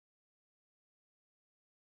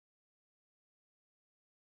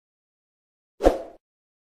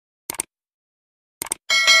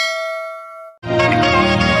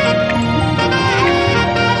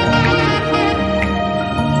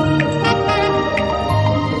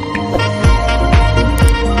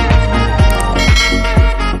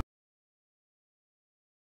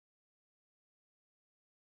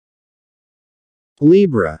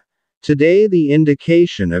Libra. Today the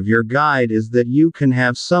indication of your guide is that you can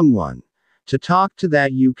have someone to talk to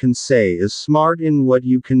that you can say is smart in what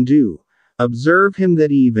you can do. Observe him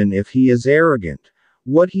that even if he is arrogant,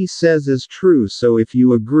 what he says is true, so if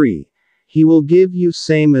you agree, he will give you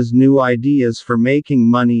same as new ideas for making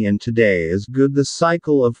money, and today is good the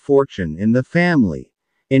cycle of fortune in the family.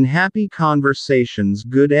 In happy conversations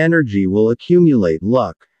good energy will accumulate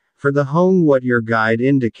luck, for the home what your guide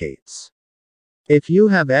indicates. If you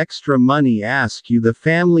have extra money, ask you the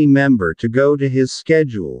family member to go to his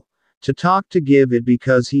schedule, to talk to give it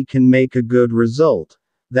because he can make a good result,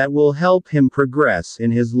 that will help him progress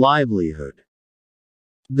in his livelihood.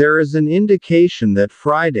 There is an indication that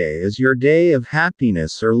Friday is your day of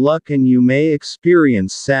happiness or luck, and you may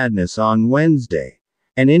experience sadness on Wednesday,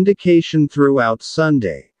 an indication throughout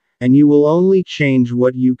Sunday, and you will only change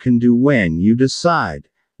what you can do when you decide,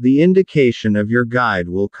 the indication of your guide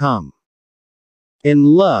will come. In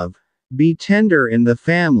love, be tender in the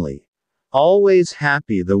family, always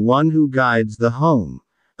happy the one who guides the home,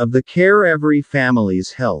 of the care every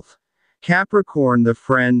family's health. Capricorn, the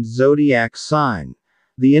friend zodiac sign,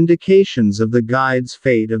 the indications of the guide's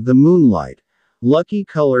fate of the moonlight, lucky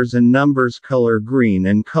colors and numbers color green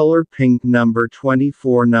and color pink, number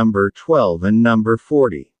 24, number 12 and number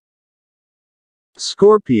 40.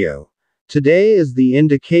 Scorpio. Today is the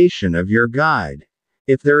indication of your guide.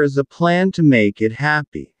 If there is a plan to make it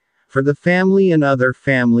happy, for the family and other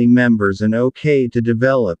family members, and okay to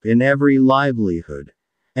develop in every livelihood,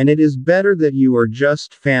 and it is better that you are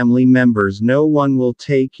just family members, no one will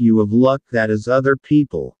take you of luck that is other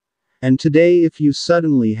people, and today if you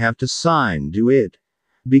suddenly have to sign, do it,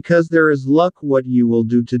 because there is luck what you will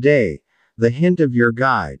do today, the hint of your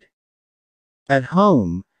guide. At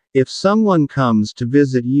home, if someone comes to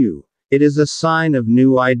visit you, it is a sign of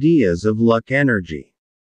new ideas of luck energy.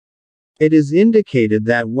 It is indicated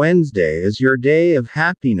that Wednesday is your day of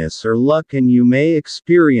happiness or luck, and you may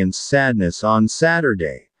experience sadness on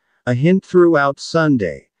Saturday, a hint throughout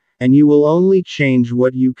Sunday, and you will only change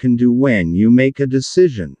what you can do when you make a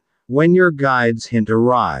decision, when your guide's hint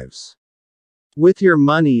arrives. With your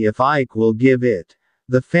money, if Ike will give it,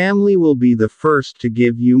 the family will be the first to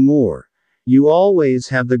give you more. You always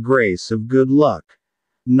have the grace of good luck.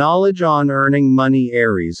 Knowledge on earning money.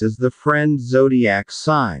 Aries is the friend zodiac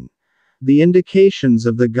sign, the indications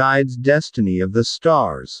of the guide's destiny of the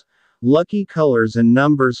stars, lucky colors and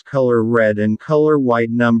numbers color red and color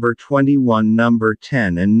white, number 21, number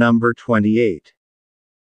 10 and number 28.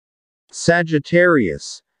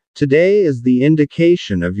 Sagittarius. Today is the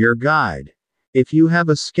indication of your guide. If you have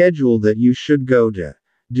a schedule that you should go to,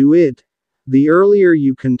 do it. The earlier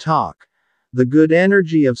you can talk, the good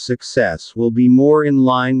energy of success will be more in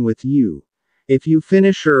line with you. If you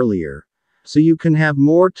finish earlier, so you can have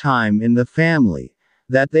more time in the family,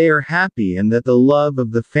 that they are happy and that the love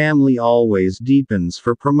of the family always deepens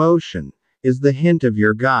for promotion, is the hint of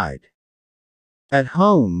your guide. At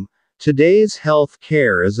home, today's health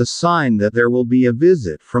care is a sign that there will be a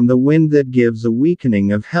visit from the wind that gives a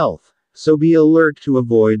weakening of health, so be alert to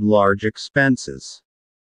avoid large expenses.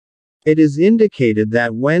 It is indicated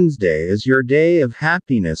that Wednesday is your day of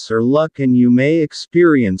happiness or luck, and you may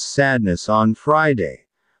experience sadness on Friday,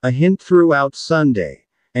 a hint throughout Sunday,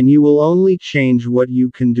 and you will only change what you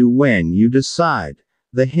can do when you decide,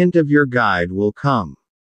 the hint of your guide will come.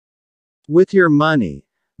 With your money,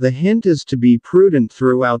 the hint is to be prudent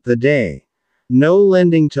throughout the day. No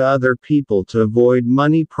lending to other people to avoid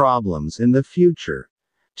money problems in the future.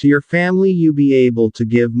 To your family, you be able to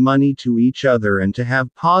give money to each other and to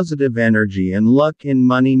have positive energy and luck in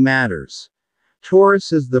money matters.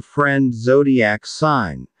 Taurus is the friend zodiac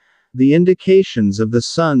sign, the indications of the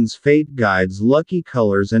sun's fate guides lucky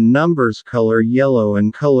colors and numbers color yellow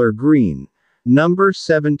and color green, number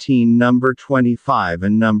 17, number 25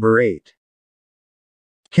 and number 8.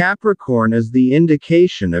 Capricorn is the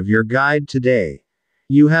indication of your guide today.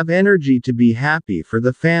 You have energy to be happy for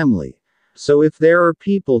the family, so if there are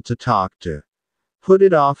people to talk to, put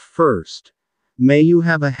it off first. May you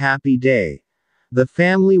have a happy day. The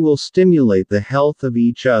family will stimulate the health of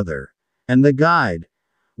each other, and the guide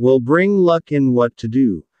will bring luck in what to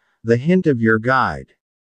do, the hint of your guide.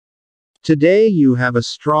 Today you have a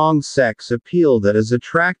strong sex appeal that is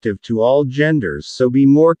attractive to all genders, so be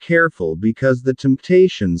more careful because the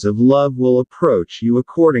temptations of love will approach you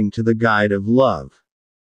according to the guide of love.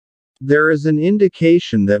 There is an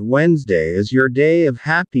indication that Wednesday is your day of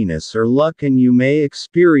happiness or luck, and you may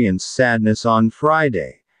experience sadness on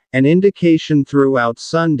Friday, an indication throughout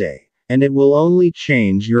Sunday, and it will only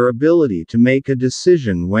change your ability to make a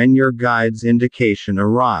decision when your guide's indication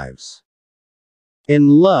arrives. In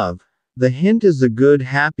love, The hint is a good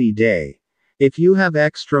happy day. If you have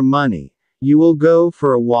extra money, you will go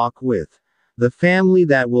for a walk with the family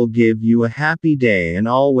that will give you a happy day and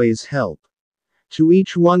always help. To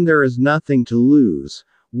each one there is nothing to lose,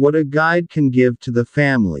 what a guide can give to the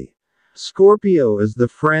family. Scorpio is the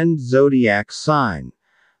friend zodiac sign.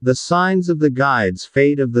 The signs of the guides: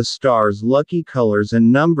 fate of the stars, lucky colors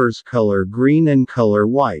and numbers, color green and color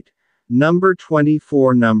white, number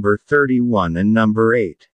 24, number 31 and number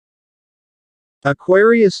 8.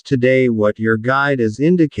 Aquarius, today what your guide is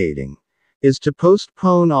indicating is to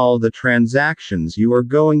postpone all the transactions you are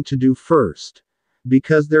going to do first,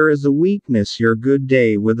 because there is a weakness your good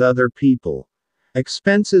day with other people.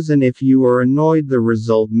 Expenses, and if you are annoyed the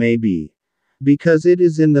result may be because it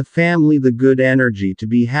is in the family the good energy to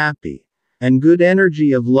be happy, and good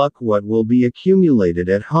energy of luck what will be accumulated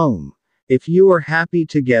at home. If you are happy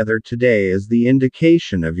together today is the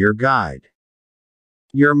indication of your guide.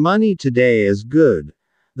 Your money today is good.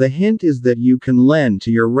 The hint is that you can lend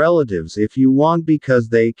to your relatives if you want because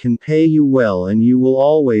they can pay you well and you will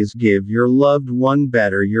always give your loved one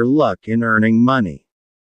better your luck in earning money.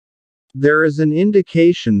 There is an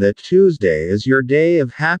indication that Tuesday is your day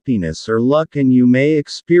of happiness or luck and you may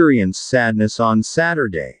experience sadness on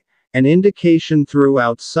Saturday, an indication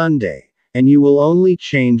throughout Sunday, and you will only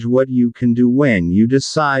change what you can do when you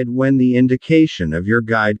decide when the indication of your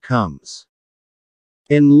guide comes.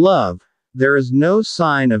 In love, there is no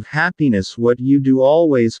sign of happiness. What you do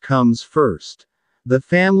always comes first. The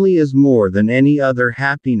family is more than any other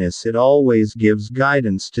happiness. It always gives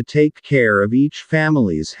guidance to take care of each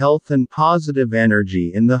family's health and positive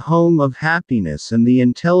energy in the home of happiness and the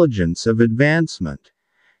intelligence of advancement.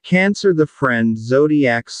 Cancer, the friend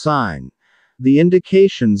zodiac sign. The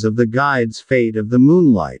indications of the guide's: fate of the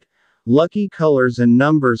moonlight, lucky colors and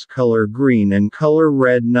numbers, color green and color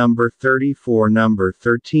red, number 34, number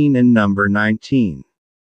 13 and number 19.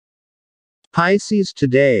 Pisces,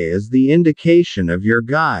 today is the indication of your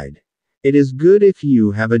guide. It is good if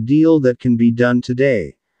you have a deal that can be done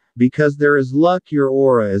today, because there is luck. Your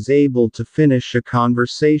aura is able to finish a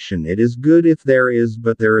conversation. It is good if there is,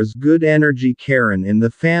 but there is good energy Karen in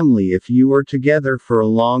the family if you are together for a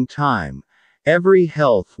long time. Every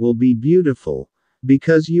health will be beautiful,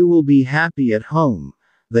 because you will be happy at home.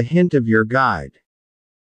 The hint of your guide.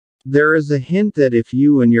 There is a hint that if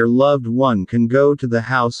you and your loved one can go to the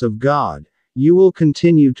house of God, you will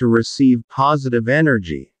continue to receive positive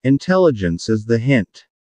energy. Intelligence is the hint.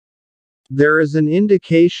 There is an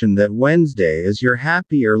indication that Wednesday is your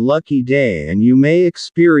happy or lucky day and you may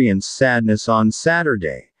experience sadness on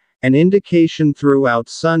Saturday, an indication throughout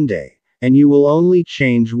Sunday, and you will only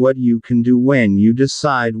change what you can do when you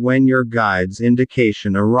decide when your guide's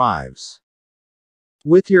indication arrives.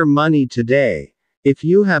 With your money today, if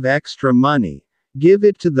you have extra money, give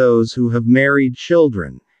it to those who have married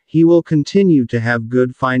children. He will continue to have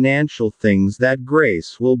good financial things that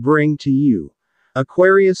grace will bring to you.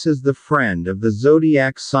 Aquarius is the friend of the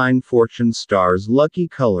zodiac sign. Fortune stars, lucky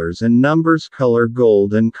colors and numbers, color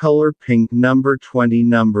gold and color pink, number 20,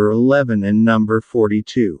 number 11 and number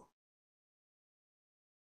 42.